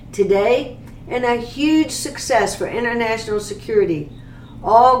 Today, and a huge success for international security,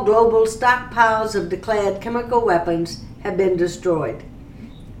 all global stockpiles of declared chemical weapons have been destroyed.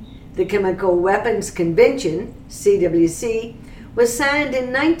 The Chemical Weapons Convention, CWC, was signed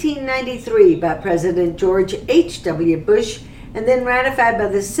in 1993 by President George H.W. Bush and then ratified by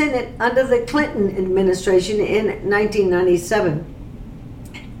the Senate under the Clinton administration in 1997.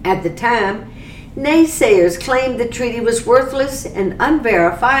 At the time, naysayers claimed the treaty was worthless and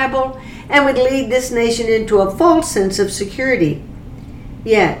unverifiable and would lead this nation into a false sense of security.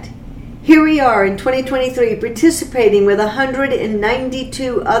 Yet, here we are in 2023 participating with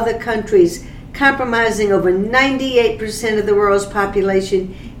 192 other countries, comprising over 98% of the world's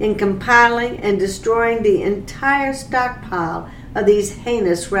population, in compiling and destroying the entire stockpile of these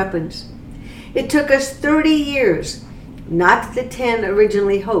heinous weapons. It took us 30 years, not the 10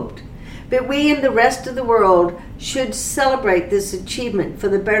 originally hoped, but we and the rest of the world should celebrate this achievement for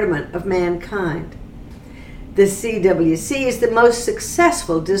the betterment of mankind. The CWC is the most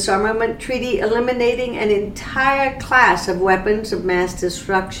successful disarmament treaty, eliminating an entire class of weapons of mass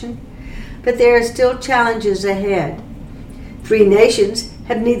destruction, but there are still challenges ahead. 3 nations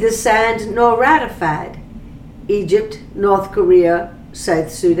have neither signed nor ratified: Egypt, North Korea,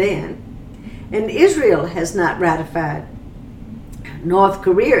 South Sudan, and Israel has not ratified. North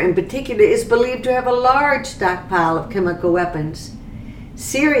Korea in particular is believed to have a large stockpile of chemical weapons.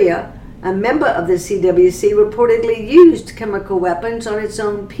 Syria, a member of the CWC, reportedly used chemical weapons on its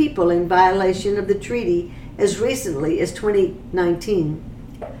own people in violation of the treaty as recently as 2019.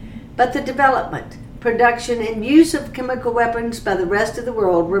 But the development, production, and use of chemical weapons by the rest of the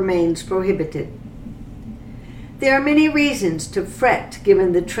world remains prohibited. There are many reasons to fret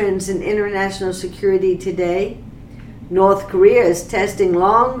given the trends in international security today. North Korea is testing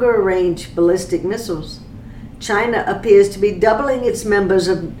longer-range ballistic missiles. China appears to be doubling its numbers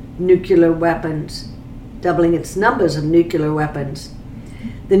of nuclear weapons.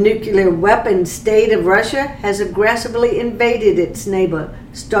 The nuclear weapon state of Russia has aggressively invaded its neighbor,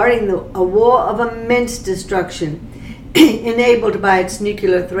 starting a war of immense destruction enabled by its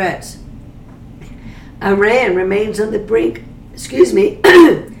nuclear threats. Iran remains on the brink,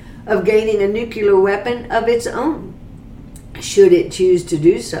 of gaining a nuclear weapon of its own, should it choose to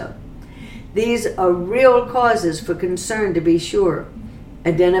do so. These are real causes for concern, to be sure.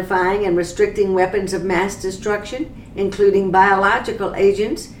 Identifying and restricting weapons of mass destruction, including biological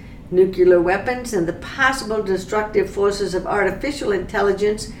agents, nuclear weapons, and the possible destructive forces of artificial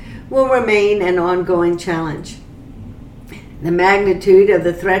intelligence will remain an ongoing challenge. The magnitude of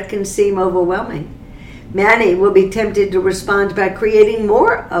the threat can seem overwhelming. Many will be tempted to respond by creating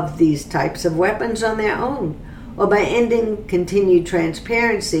more of these types of weapons on their own, or by ending continued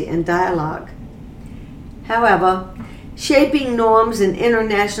transparency and dialogue. However, shaping norms and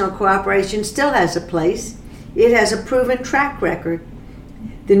international cooperation still has a place. It has a proven track record.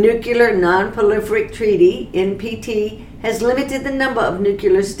 The Nuclear Non-Proliferation Treaty, NPT, has limited the number of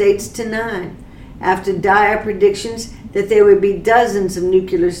nuclear states to 9, after dire predictions that there would be dozens of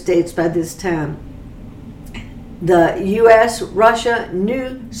nuclear states by this time. The U.S.-Russia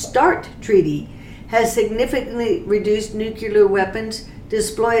New START Treaty has significantly reduced nuclear weapons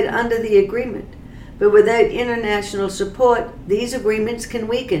deployed under the agreement, but without international support, these agreements can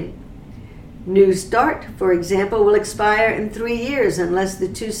weaken. New START, for example, will expire in 3 years unless the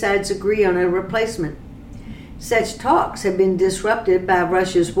two sides agree on a replacement. Such talks have been disrupted by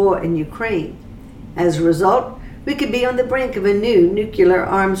Russia's war in Ukraine. As a result, we could be on the brink of a new nuclear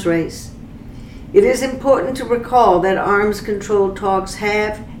arms race. It is important to recall that arms control talks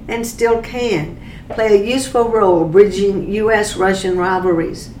have, and still can, play a useful role bridging U.S.-Russian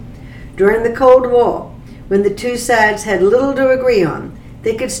rivalries. During the Cold War, when the two sides had little to agree on,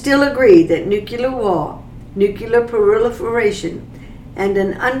 they could still agree that nuclear war, nuclear proliferation, and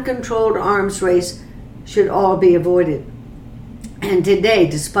an uncontrolled arms race should all be avoided. And today,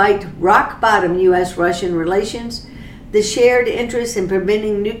 despite rock-bottom U.S.-Russian relations, the shared interest in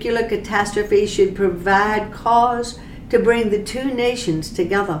preventing nuclear catastrophe should provide cause to bring the two nations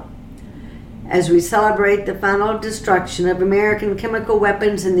together. As we celebrate the final destruction of American chemical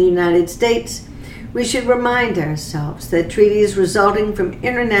weapons in the United States, we should remind ourselves that treaties resulting from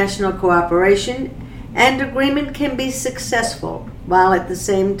international cooperation and agreement can be successful, while at the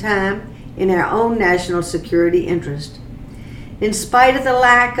same time in our own national security interest. In spite of the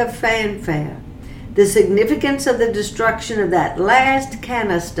lack of fanfare, the significance of the destruction of that last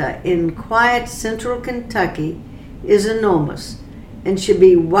canister in quiet central Kentucky is enormous and should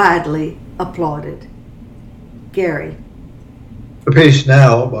be widely applauded. Gary. A piece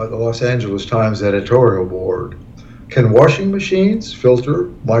now by the Los Angeles Times editorial board. Can washing machines filter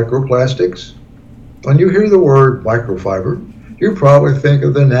microplastics? When you hear the word microfiber, you probably think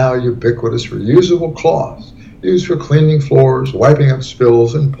of the now ubiquitous reusable cloths used for cleaning floors, wiping up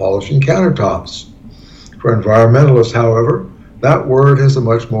spills, and polishing countertops. For environmentalists, however, that word has a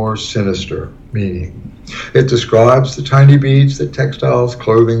much more sinister meaning. It describes the tiny beads that textiles,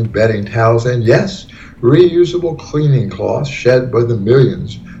 clothing, bedding, towels, and yes, reusable cleaning cloths shed by the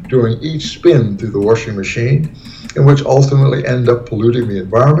millions during each spin through the washing machine, and which ultimately end up polluting the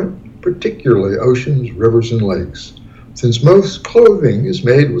environment, particularly oceans, rivers, and lakes. Since most clothing is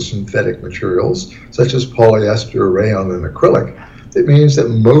made with synthetic materials, such as polyester, rayon, and acrylic, it means that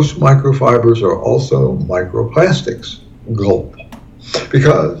most microfibers are also microplastics. Gulp.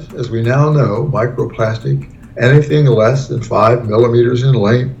 Because, as we now know, microplastic, anything less than 5 millimeters in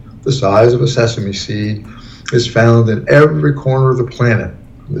length, the size of a sesame seed, is found in every corner of the planet,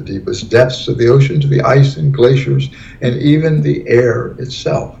 from the deepest depths of the ocean to the ice and glaciers, and even the air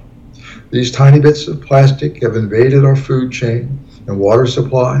itself. These tiny bits of plastic have invaded our food chain and water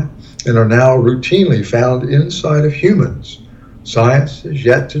supply and are now routinely found inside of humans. Science has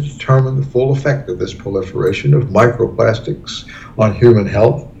yet to determine the full effect of this proliferation of microplastics on human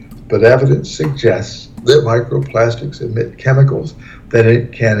health, but evidence suggests that microplastics emit chemicals that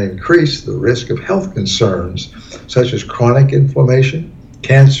it can increase the risk of health concerns such as chronic inflammation,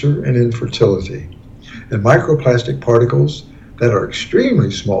 cancer, and infertility. And microplastic particles that are extremely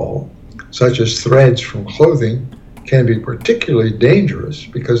small, such as threads from clothing, can be particularly dangerous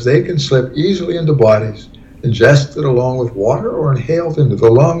because they can slip easily into bodies, ingested along with water, or inhaled into the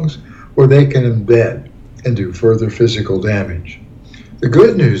lungs, where they can embed and do further physical damage. The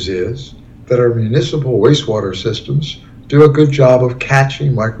good news is that our municipal wastewater systems do a good job of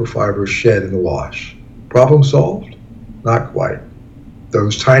catching microfibers shed in the wash. Problem solved? Not quite.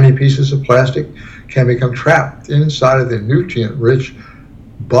 Those tiny pieces of plastic can become trapped inside of the nutrient-rich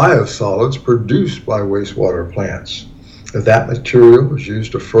biosolids produced by wastewater plants. If that material is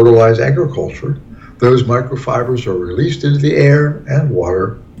used to fertilize agriculture, those microfibers are released into the air and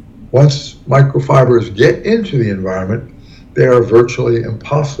water. Once microfibers get into the environment, they are virtually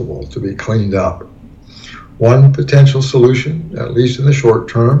impossible to be cleaned up. One potential solution, at least in the short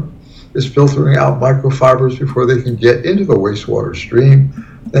term, is filtering out microfibers before they can get into the wastewater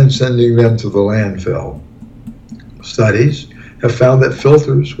stream, then sending them to the landfill. Studies have found that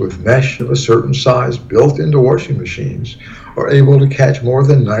filters with mesh of a certain size built into washing machines are able to catch more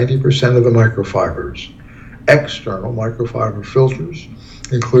than 90% of the microfibers. External microfiber filters,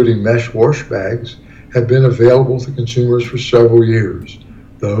 including mesh wash bags, have been available to consumers for several years,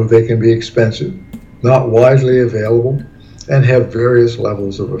 though they can be expensive, not widely available, and have various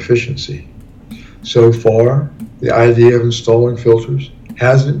levels of efficiency. So far, the idea of installing filters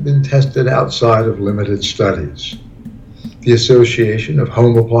hasn't been tested outside of limited studies. The Association of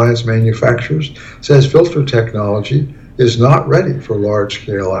Home Appliance Manufacturers says filter technology is not ready for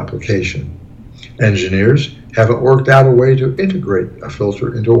large-scale application. Engineers haven't worked out a way to integrate a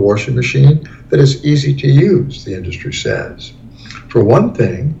filter into a washing machine that is easy to use, the industry says. For one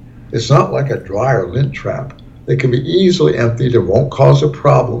thing, it's not like a dry or lint trap that can be easily emptied and won't cause a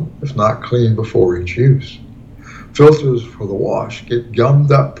problem if not cleaned before each use. Filters for the wash get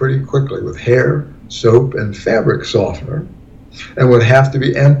gummed up pretty quickly with hair, soap, and fabric softener, and would have to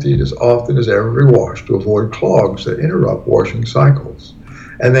be emptied as often as every wash to avoid clogs that interrupt washing cycles.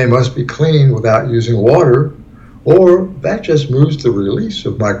 And they must be cleaned without using water, or that just moves the release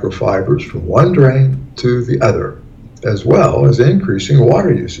of microfibers from one drain to the other, as well as increasing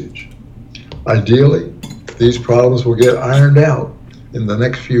water usage. Ideally, these problems will get ironed out in the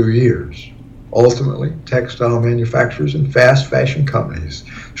next few years. Ultimately, textile manufacturers and fast fashion companies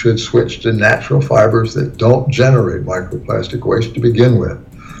should switch to natural fibers that don't generate microplastic waste to begin with.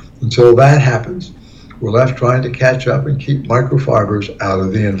 Until that happens, we're left trying to catch up and keep microfibers out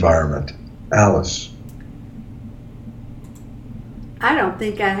of the environment. Alice. I don't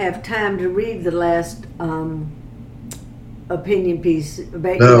think I have time to read the last opinion piece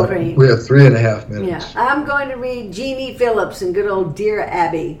about Ukraine. We have 3.5 minutes. Yeah, I'm going to read Jeannie Phillips and good old Dear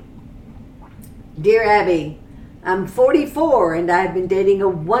Abby. Dear Abby, I'm 44 and I've been dating a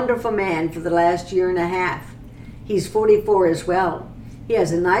wonderful man for the last year and a half. He's 44 as well. He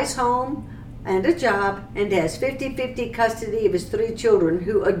has a nice home and a job and has 50-50 custody of his 3 children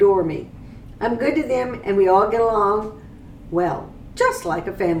who adore me. I'm good to them and we all get along well, just like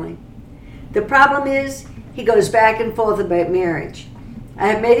a family. The problem is he goes back and forth about marriage. I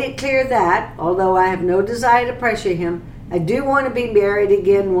have made it clear that, although I have no desire to pressure him, I do want to be married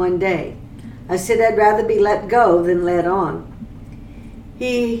again one day. I said I'd rather be let go than led on.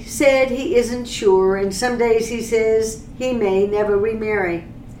 He said he isn't sure, and some days he says he may never remarry.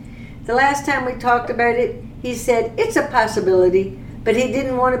 The last time we talked about it, he said it's a possibility, but he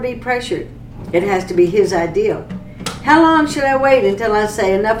didn't want to be pressured. It has to be his ideal. How long should I wait until I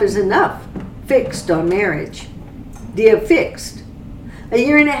say enough is enough? Fixed on marriage. Dear Fixed, a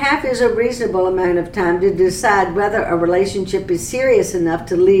year and a half is a reasonable amount of time to decide whether a relationship is serious enough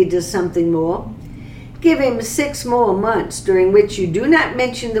to lead to something more. Give him 6 more months during which you do not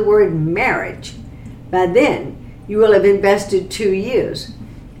mention the word marriage. By then, you will have invested 2 years.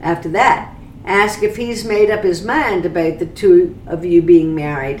 After that, ask if he's made up his mind about the 2 of you being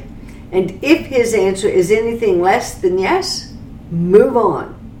married. And if his answer is anything less than yes, move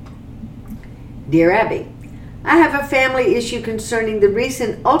on. Dear Abby, I have a family issue concerning the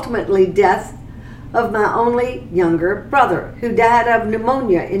recent ultimately death of my only younger brother, who died of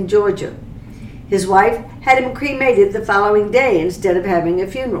pneumonia in Georgia. His wife had him cremated the following day instead of having a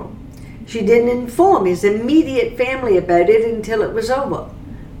funeral. She didn't inform his immediate family about it until it was over.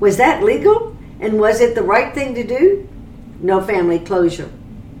 Was that legal? And was it the right thing to do? No family closure.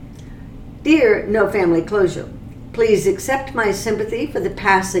 Dear No Family Closure, please accept my sympathy for the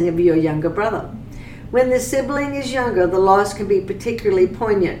passing of your younger brother. When the sibling is younger, the loss can be particularly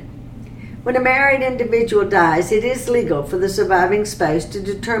poignant. When a married individual dies, it is legal for the surviving spouse to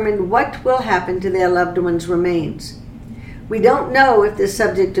determine what will happen to their loved one's remains. We don't know if the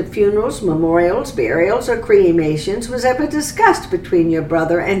subject of funerals, memorials, burials, or cremations was ever discussed between your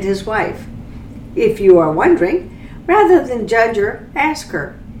brother and his wife. If you are wondering, rather than judge her, ask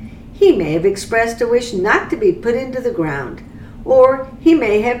her. He may have expressed a wish not to be put into the ground, or he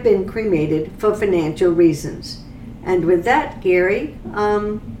may have been cremated for financial reasons. And with that, Gary,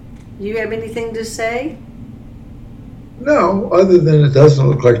 you have anything to say? No, other than it doesn't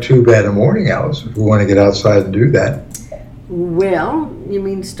look like too bad a morning, Alice, if we want to get outside and do that. Well, you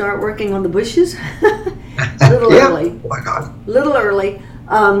mean start working on the bushes? A little early. Why not? Little early.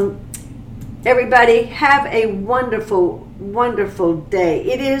 Everybody, have a wonderful, wonderful day.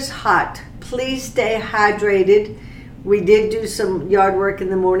 It is hot. Please stay hydrated. We did do some yard work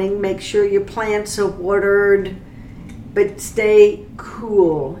in the morning. Make sure your plants are watered, but stay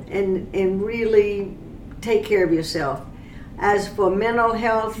cool and really take care of yourself. As for mental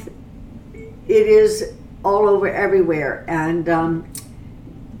health, it is all over everywhere. And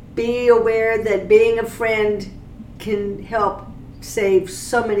be aware that being a friend can help save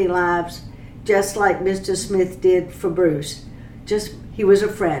so many lives, just like Mr. Smith did for Bruce. He was a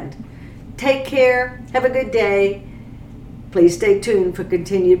friend. Take care. Have a good day. Please stay tuned for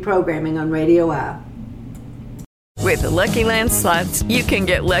continued programming on Radio I. With the Lucky Land Slots, you can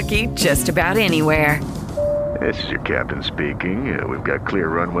get lucky just about anywhere. This is your captain speaking. We've got clear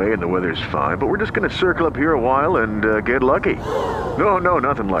runway and the weather's fine, but we're just going to circle up here a while and get lucky. No,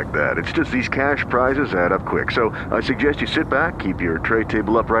 nothing like that. It's just these cash prizes add up quick. So I suggest you sit back, keep your tray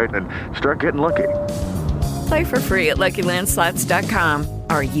table upright, and start getting lucky. Play for free at LuckyLandSlots.com.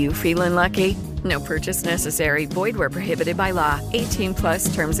 Are you feeling lucky? No purchase necessary. Void where prohibited by law.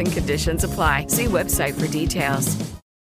 18+ terms and conditions apply. See website for details.